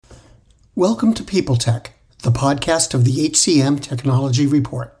Welcome to People Tech, the podcast of the HCM Technology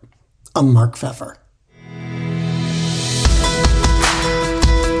Report. I'm Mark Pfeffer.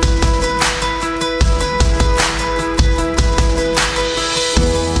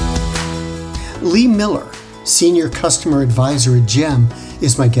 Leigh Miller, Senior Customer Advisor at GEM,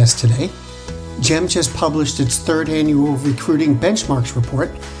 is my guest today. GEM just published its third annual Recruiting Benchmarks Report,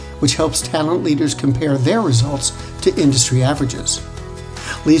 which helps talent leaders compare their results to industry averages.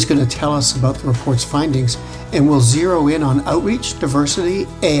 Leigh's going to tell us about the report's findings, and we'll zero in on outreach, diversity,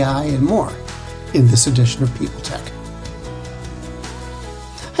 AI, and more in this edition of People Tech.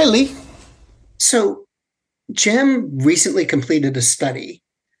 Hi, Leigh. So, GEM recently completed a study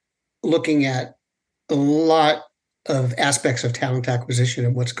looking at a lot of aspects of talent acquisition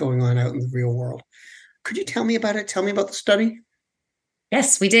and what's going on out in the real world. Could you tell me about it? Tell me about the study.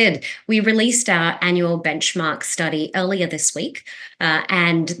 Yes, we did. We released our annual benchmark study earlier this week,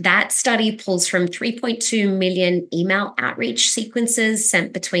 and that study pulls from 3.2 million email outreach sequences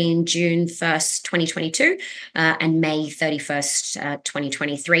sent between June 1st, 2022 and May 31st,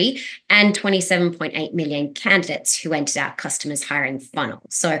 2023, and 27.8 million candidates who entered our customers' hiring funnel.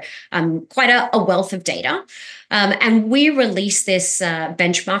 So quite a wealth of data. And we release this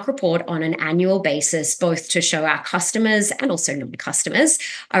benchmark report on an annual basis, both to show our customers and also non-customers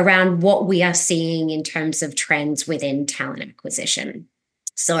around what we are seeing in terms of trends within talent acquisition.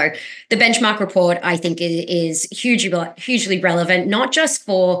 So the benchmark report, I think, is hugely relevant, not just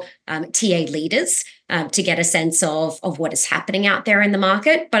for TA leaders to get a sense of what is happening out there in the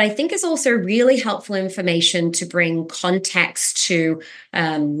market, but I think is also really helpful information to bring context to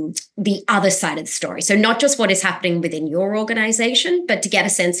the other side of the story. So not just what is happening within your organization, but to get a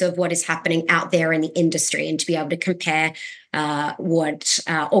sense of what is happening out there in the industry and to be able to compare what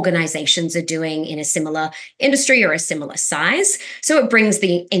organizations are doing in a similar industry or a similar size. So it brings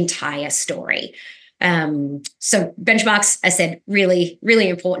the entire story. So benchmarks, I said, really, really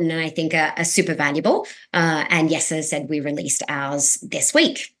important, and I think are super valuable. And yes, as I said, we released ours this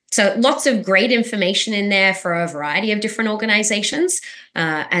week. So lots of great information in there for a variety of different organizations,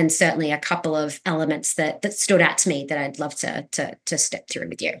 and certainly a couple of elements that stood out to me that I'd love to step through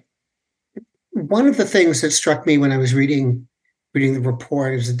with you. One of the things that struck me when I was reading the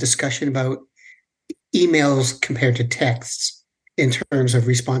report is a discussion about emails compared to texts in terms of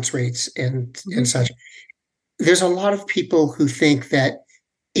response rates and such. There's a lot of people who think that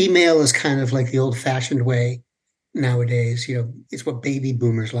email is kind of like the old-fashioned way nowadays. You know, it's what baby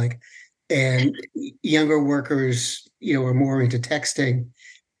boomers like, and younger workers, are more into texting.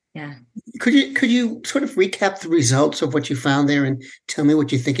 Yeah. Could you sort of recap the results of what you found there and tell me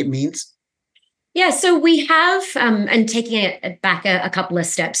what you think it means? Yeah, so we have, and taking it back a couple of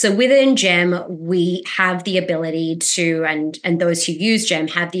steps. So within GEM, we have the ability to, and those who use GEM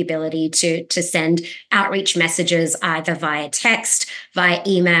have the ability to send outreach messages either via text, via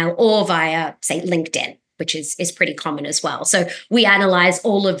email, or via, say, LinkedIn, which is pretty common as well. So we analyze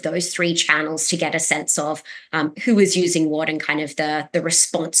all of those three channels to get a sense of who is using what and kind of the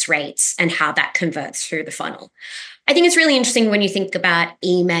response rates and how that converts through the funnel. I think it's really interesting when you think about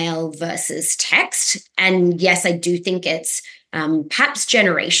email versus text. And yes, I do think it's perhaps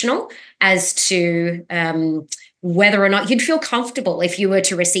generational as to whether or not you'd feel comfortable if you were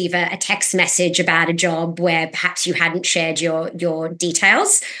to receive a text message about a job where perhaps you hadn't shared your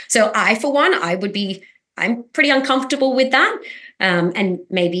details. So for one, I'm pretty uncomfortable with that. And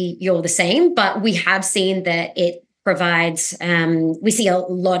maybe you're the same, but we have seen that it provides, we see a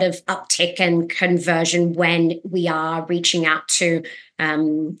lot of uptick and conversion when we are reaching out to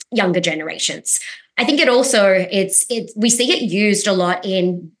younger generations. I think it also, we see it used a lot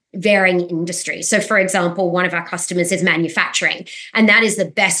in varying industries. So for example, one of our customers is manufacturing, and that is the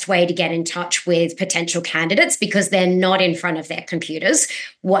best way to get in touch with potential candidates because they're not in front of their computers.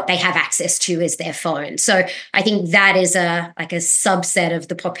 What they have access to is their phone. So I think that is a subset of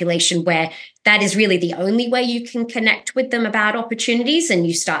the population where that is really the only way you can connect with them about opportunities, and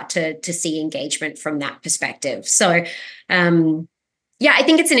you start to see engagement from that perspective. So yeah, I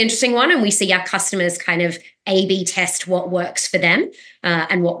think it's an interesting one, and we see our customers kind of A/B test what works for them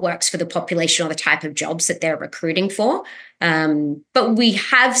and what works for the population or the type of jobs that they're recruiting for. But we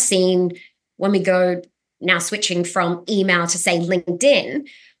have seen when we go now switching from email to, say, LinkedIn,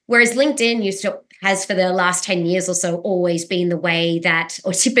 whereas LinkedIn has for the last 10 years or so always been the way that,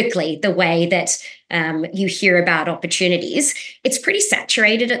 or typically the way that you hear about opportunities, it's pretty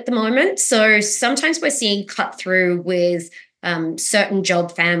saturated at the moment. So sometimes we're seeing cut through with certain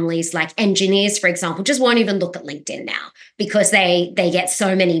job families, like engineers, for example, just won't even look at LinkedIn now because they get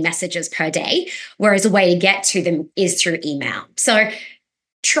so many messages per day, whereas a way to get to them is through email. So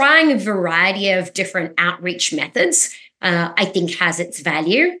trying a variety of different outreach methods, I think has its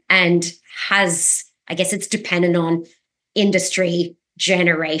value and has, I guess it's dependent on industry,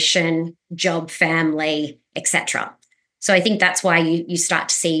 generation, job family, etc. So I think that's why you start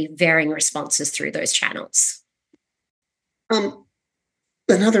to see varying responses through those channels.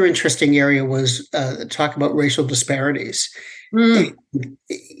 Another interesting area was talk about racial disparities. Mm.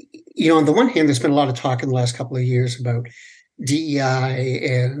 On the one hand, there's been a lot of talk in the last couple of years about DEI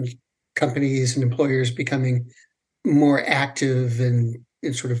and companies and employers becoming more active in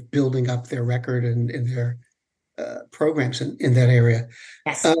sort of building up their record and their programs in that area.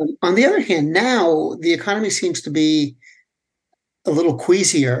 Yes. On the other hand, now the economy seems to be a little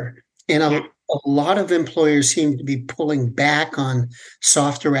queasier, and a lot of employers seem to be pulling back on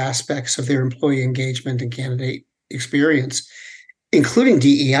softer aspects of their employee engagement and candidate experience, including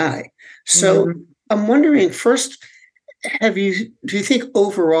DEI. So I'm wondering, first, do you think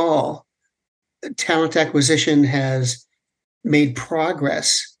overall talent acquisition has made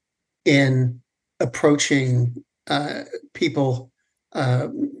progress in approaching people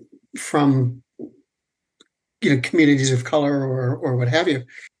from communities of color or what have you?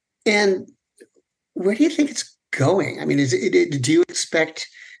 And where do you think it's going? I mean, do you expect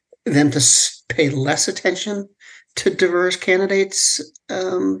them to pay less attention to diverse candidates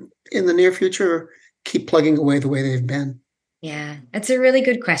in the near future, or keep plugging away the way they've been? Yeah, it's a really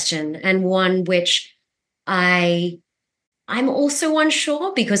good question, and one which I'm also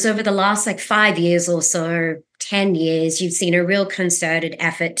unsure, because over the last 5 years or so, 10 years, you've seen a real concerted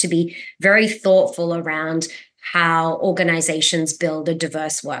effort to be very thoughtful around how organizations build a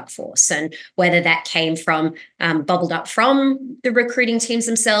diverse workforce, and whether that came from bubbled up from the recruiting teams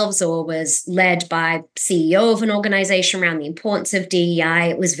themselves or was led by CEO of an organization around the importance of DEI.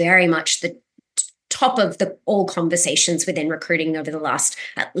 It was very much the top of all conversations within recruiting over the last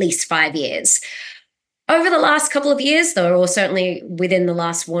at least 5 years. Over the last couple of years, though, or certainly within the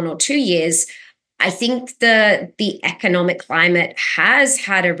last 1 or 2 years, I think the economic climate has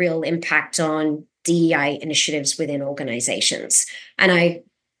had a real impact on DEI initiatives within organizations. And I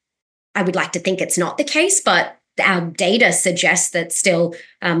would like to think it's not the case, but our data suggests that still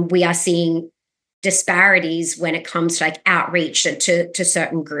we are seeing disparities when it comes to outreach to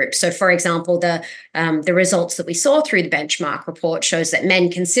certain groups. So, for example, the results that we saw through the benchmark report shows that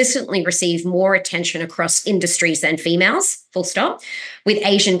men consistently receive more attention across industries than females, full stop, with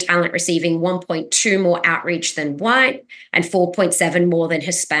Asian talent receiving 1.2 more outreach than white and 4.7 more than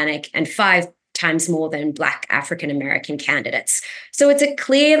Hispanic and 5 times more than Black African American candidates. So it's a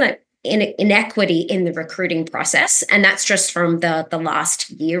clear inequity in the recruiting process, and that's just from the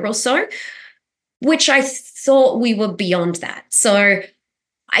last year or so, which I thought we were beyond that. So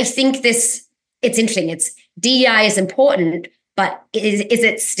I think it's interesting. DEI is important, but is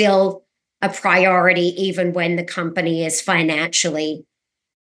it still a priority even when the company is financially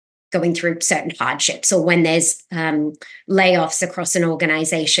going through certain hardships, or when there's layoffs across an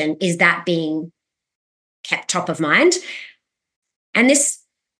organization? Is that being kept top of mind? And this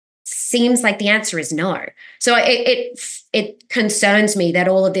seems like the answer is no. So it concerns me that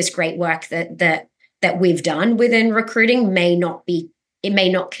all of this great work that we've done within recruiting may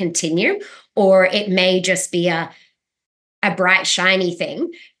not continue, or it may just be a bright, shiny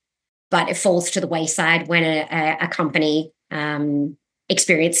thing, but it falls to the wayside when a company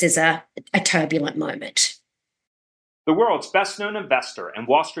experiences a turbulent moment. The world's best-known investor and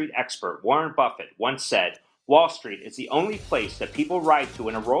Wall Street expert Warren Buffett once said, "Wall Street is the only place that people ride to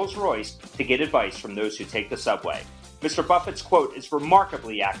in a Rolls-Royce to get advice from those who take the subway." Mr. Buffett's quote is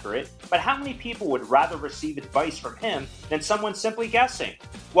remarkably accurate, but how many people would rather receive advice from him than someone simply guessing?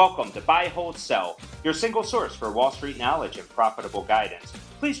 Welcome to Buy, Hold, Sell, your single source for Wall Street knowledge and profitable guidance.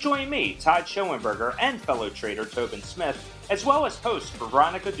 Please join me, Todd Schoenberger, and fellow trader Tobin Smith, as well as host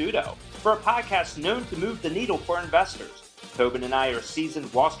Veronica Dudo, for a podcast known to move the needle for investors. Tobin and I are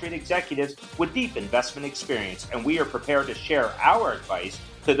seasoned Wall Street executives with deep investment experience, and we are prepared to share our advice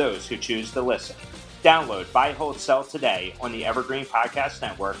to those who choose to listen. Download Buy, Hold, Sell today on the Evergreen Podcast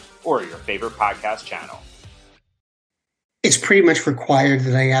Network or your favorite podcast channel. It's pretty much required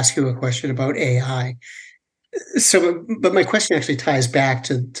that I ask you a question about AI. So, but my question actually ties back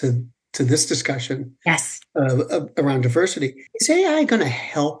to this discussion. Yes. Around diversity. Is AI going to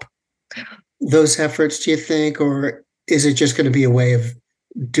help those efforts, do you think, or is it just going to be a way of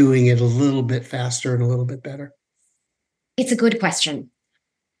doing it a little bit faster and a little bit better? It's a good question.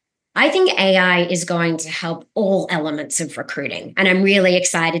 I think AI is going to help all elements of recruiting, and I'm really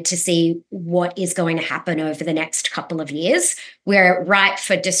excited to see what is going to happen over the next couple of years. We're ripe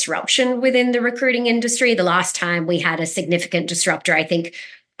for disruption within the recruiting industry. The last time we had a significant disruptor, I think,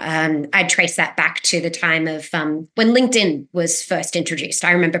 I trace that back to the time of when LinkedIn was first introduced.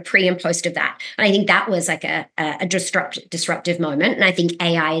 I remember pre and post of that. And I think that was like a disruptive moment. And I think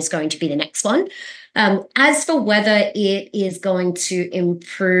AI is going to be the next one. As for whether it is going to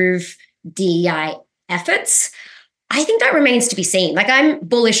improve DEI efforts, I think that remains to be seen. Like, I'm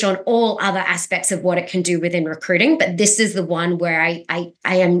bullish on all other aspects of what it can do within recruiting, but this is the one where I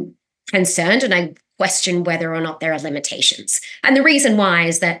am concerned, and I question whether or not there are limitations. And the reason why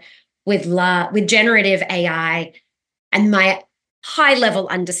is that with generative AI and my high level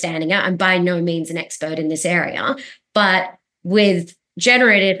understanding, I'm by no means an expert in this area, but with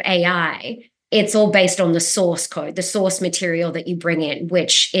generative AI, it's all based on the source code, the source material that you bring in,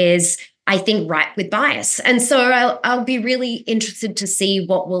 which is, I think, ripe with bias. And so I'll be really interested to see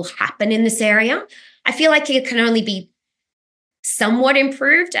what will happen in this area. I feel like it can only be somewhat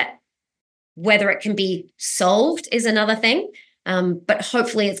improved. Whether it can be solved is another thing. But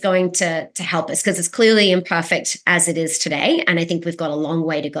hopefully it's going to help us, because it's clearly imperfect as it is today. And I think we've got a long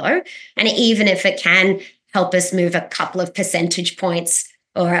way to go. And even if it can help us move a couple of percentage points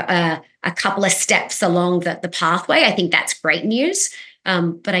or a couple of steps along the pathway, I think that's great news.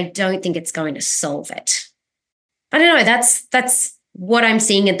 But I don't think it's going to solve it. I don't know. That's what I'm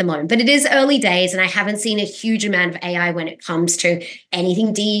seeing at the moment. But it is early days, and I haven't seen a huge amount of AI when it comes to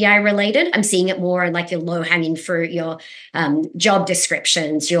anything DEI related. I'm seeing it more in like your low-hanging fruit, your job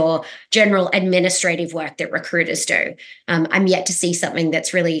descriptions, your general administrative work that recruiters do. I'm yet to see something that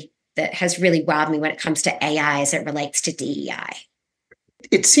has really wowed me when it comes to AI as it relates to DEI.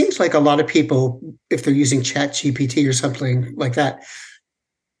 It seems like a lot of people, if they're using ChatGPT or something like that,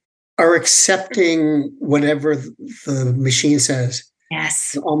 are accepting whatever the machine says,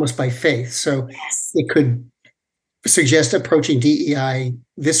 yes, almost by faith. So yes, it could suggest approaching DEI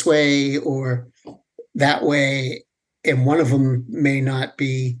this way or that way, and one of them may not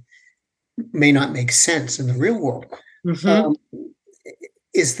make sense in the real world. Mm-hmm.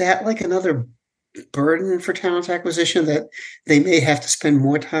 Is that like another burden for talent acquisition, that they may have to spend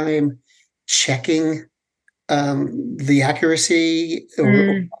more time checking the accuracy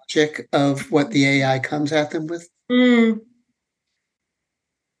or logic of what the AI comes at them with?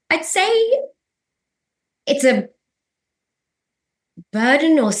 I'd say it's a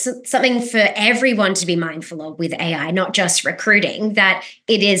burden or something for everyone to be mindful of with AI, not just recruiting, that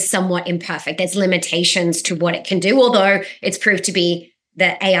it is somewhat imperfect. There's limitations to what it can do, although it's proved to be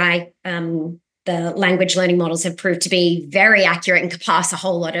that AI, the language learning models have proved to be very accurate and can pass a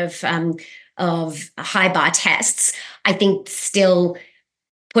whole lot of high bar tests. I think still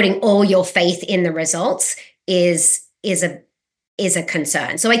putting all your faith in the results is a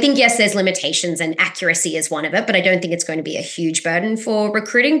concern. So I think, yes, there's limitations, and accuracy is one of it, but I don't think it's going to be a huge burden for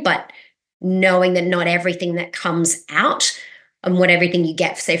recruiting. But knowing that not everything that comes out and everything you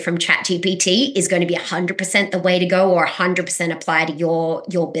get, say, from ChatGPT is going to be 100% the way to go or 100% apply to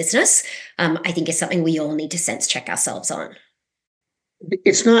your business, I think is something we all need to sense check ourselves on.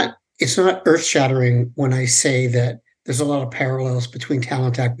 It's not earth-shattering when I say that there's a lot of parallels between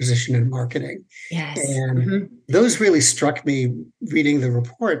talent acquisition and marketing. Yes. And those really struck me reading the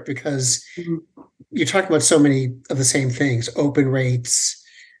report, because you talk about so many of the same things: open rates,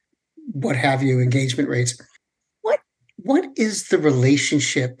 what have you, engagement rates. What is the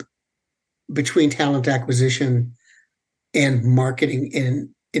relationship between talent acquisition and marketing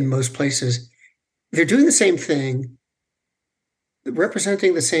in most places? They're doing the same thing,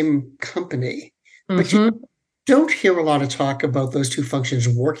 representing the same company, but you don't hear a lot of talk about those two functions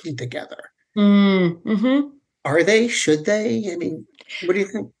working together. Are they? Should they? I mean, what do you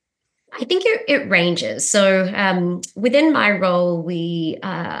think? I think it ranges. So within my role,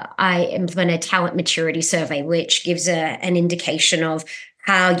 I implement a talent maturity survey, which gives an indication of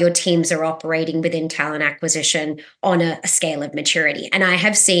how your teams are operating within talent acquisition on a scale of maturity. And I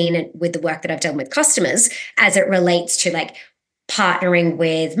have seen with the work that I've done with customers, as it relates to like partnering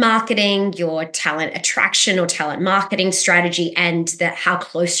with marketing, your talent attraction or talent marketing strategy, and how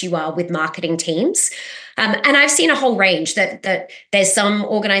close you are with marketing teams. And I've seen a whole range that there's some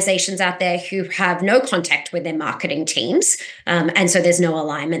organizations out there who have no contact with their marketing teams. And so there's no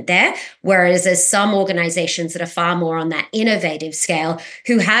alignment there. Whereas there's some organizations that are far more on that innovative scale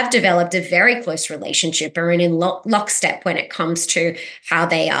who have developed a very close relationship, or in lockstep when it comes to how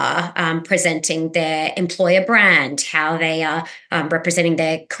they are presenting their employer brand, how they are representing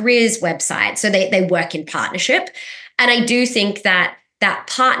their careers website. So they work in partnership. And I do think that that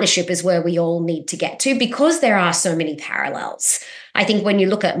partnership is where we all need to get to, because there are so many parallels. I think when you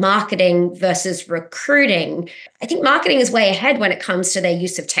look at marketing versus recruiting, I think marketing is way ahead when it comes to their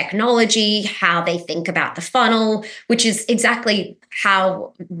use of technology, how they think about the funnel, which is exactly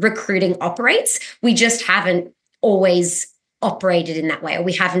how recruiting operates. We just haven't always operated in that way, or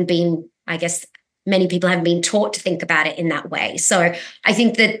we haven't been, I guess, many people haven't been taught to think about it in that way. So I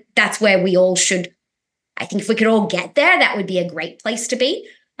think that that's where we all should, I think if we could all get there, that would be a great place to be.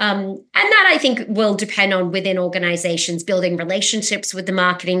 And that, I think, will depend on within organizations building relationships with the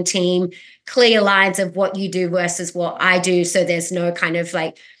marketing team, clear lines of what you do versus what I do. So there's no kind of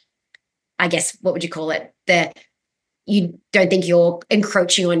like, I guess, what would you call it? You don't think you're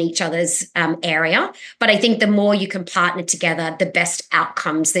encroaching on each other's area. But I think the more you can partner together, the best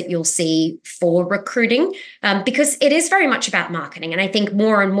outcomes that you'll see for recruiting, because it is very much about marketing. And I think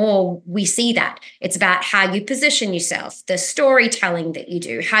more and more we see that. It's about how you position yourself, the storytelling that you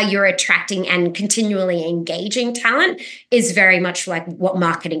do, how you're attracting and continually engaging talent is very much like what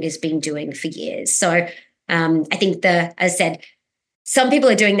marketing has been doing for years. So I think as I said, some people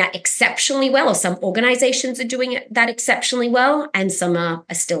are doing that exceptionally well, or some organizations are doing that exceptionally well, and some are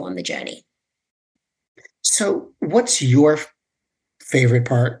still on the journey. So what's your favorite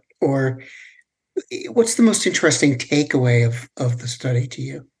part, or what's the most interesting takeaway of the study to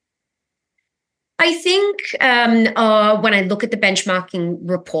you? I think when I look at the benchmarking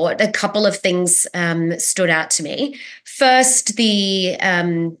report, a couple of things stood out to me. First, there's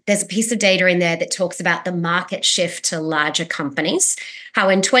a piece of data in there that talks about the market shift to larger companies. How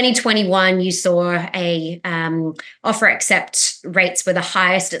in 2021 you saw a offer accept rates were the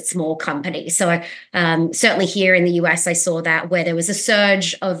highest at small companies. So certainly here in the US, I saw that where there was a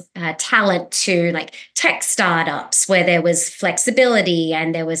surge of talent to like tech startups, where there was flexibility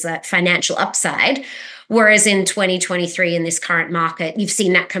and there was a financial upside. Whereas in 2023, in this current market, you've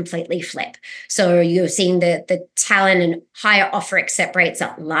seen that completely flip. So you're seeing the talent and higher offer accept rates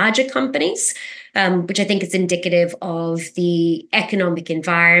at larger companies, which I think is indicative of the economic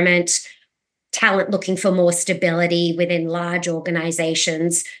environment, talent looking for more stability within large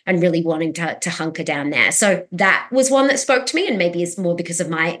organizations and really wanting to hunker down there. So that was one that spoke to me, and maybe it's more because of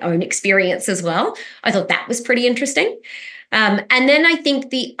my own experience as well. I thought that was pretty interesting. And then I think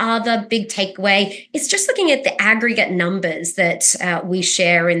the other big takeaway is just looking at the aggregate numbers that we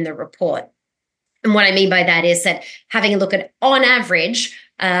share in the report. And what I mean by that is that having a look at, on average,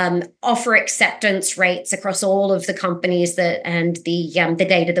 offer acceptance rates across all of the companies and the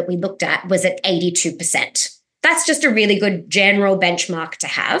data that we looked at was at 82%. That's just a really good general benchmark to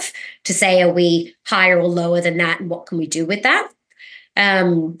have to say, are we higher or lower than that, and what can we do with that?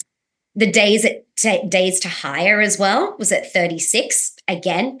 The days to hire as well was at 36.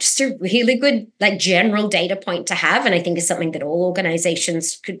 Again, just a really good like general data point to have, and I think is something that all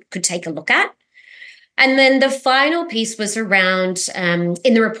organizations could take a look at. And then the final piece was around,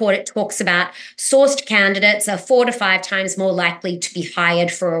 in the report, it talks about sourced candidates are 4 to 5 times more likely to be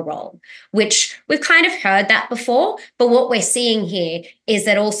hired for a role, which we've kind of heard that before. But what we're seeing here is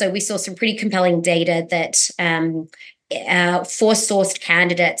that also we saw some pretty compelling data that for sourced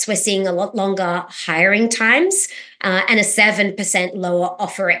candidates, we're seeing a lot longer hiring times and a 7% lower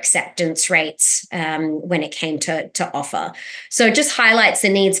offer acceptance rates when it came to offer. So it just highlights the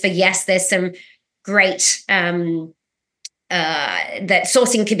needs for, yes, there's some great that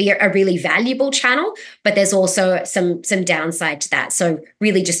sourcing can be a really valuable channel, but there's also some downside to that. So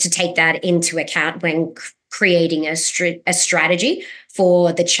really just to take that into account when creating a strategy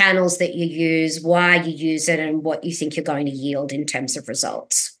for the channels that you use, why you use it, and what you think you're going to yield in terms of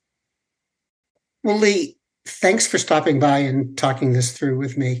results. Well, Leigh, thanks for stopping by and talking this through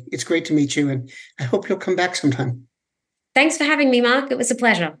with me. It's great to meet you, and I hope you'll come back sometime. Thanks for having me, Mark. It was a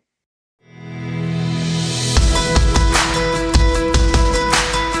pleasure.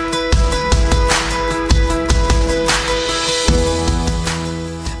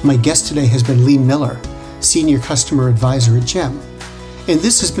 My guest today has been Leigh Miller, Senior Customer Advisor at GEM. And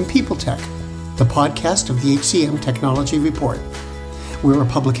this has been People Tech, the podcast of the HCM Technology Report. We're a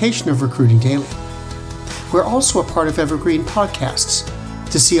publication of Recruiting Daily. We're also a part of Evergreen Podcasts.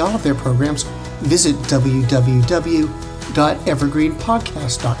 To see all of their programs, visit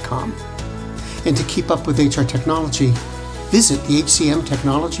www.evergreenpodcast.com. And to keep up with HR technology, visit the HCM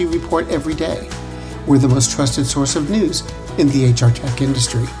Technology Report every day. We're the most trusted source of news in the HR tech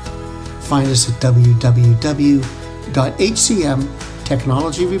industry. Find us at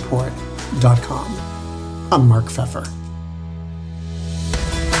www.hcmtechnologyreport.com. I'm Mark Pfeffer.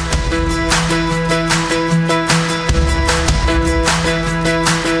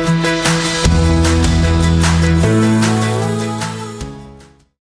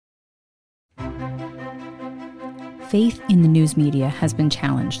 faith in the news media has been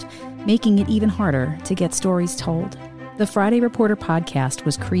challenged, making it even harder to get stories told. The Friday Reporter podcast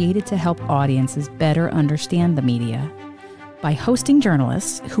was created to help audiences better understand the media by hosting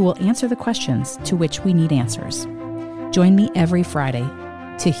journalists who will answer the questions to which we need answers. Join me every Friday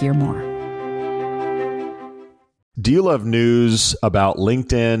to hear more. Do you love news about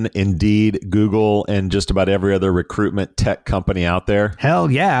LinkedIn, Indeed, Google, and just about every other recruitment tech company out there?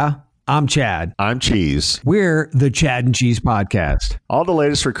 Hell yeah. I'm Chad. I'm Cheese. We're the Chad and Cheese Podcast. All the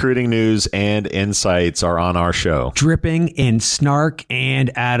latest recruiting news and insights are on our show. Dripping in snark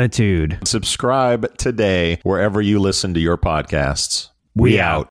and attitude. Subscribe today wherever you listen to your podcasts. We out.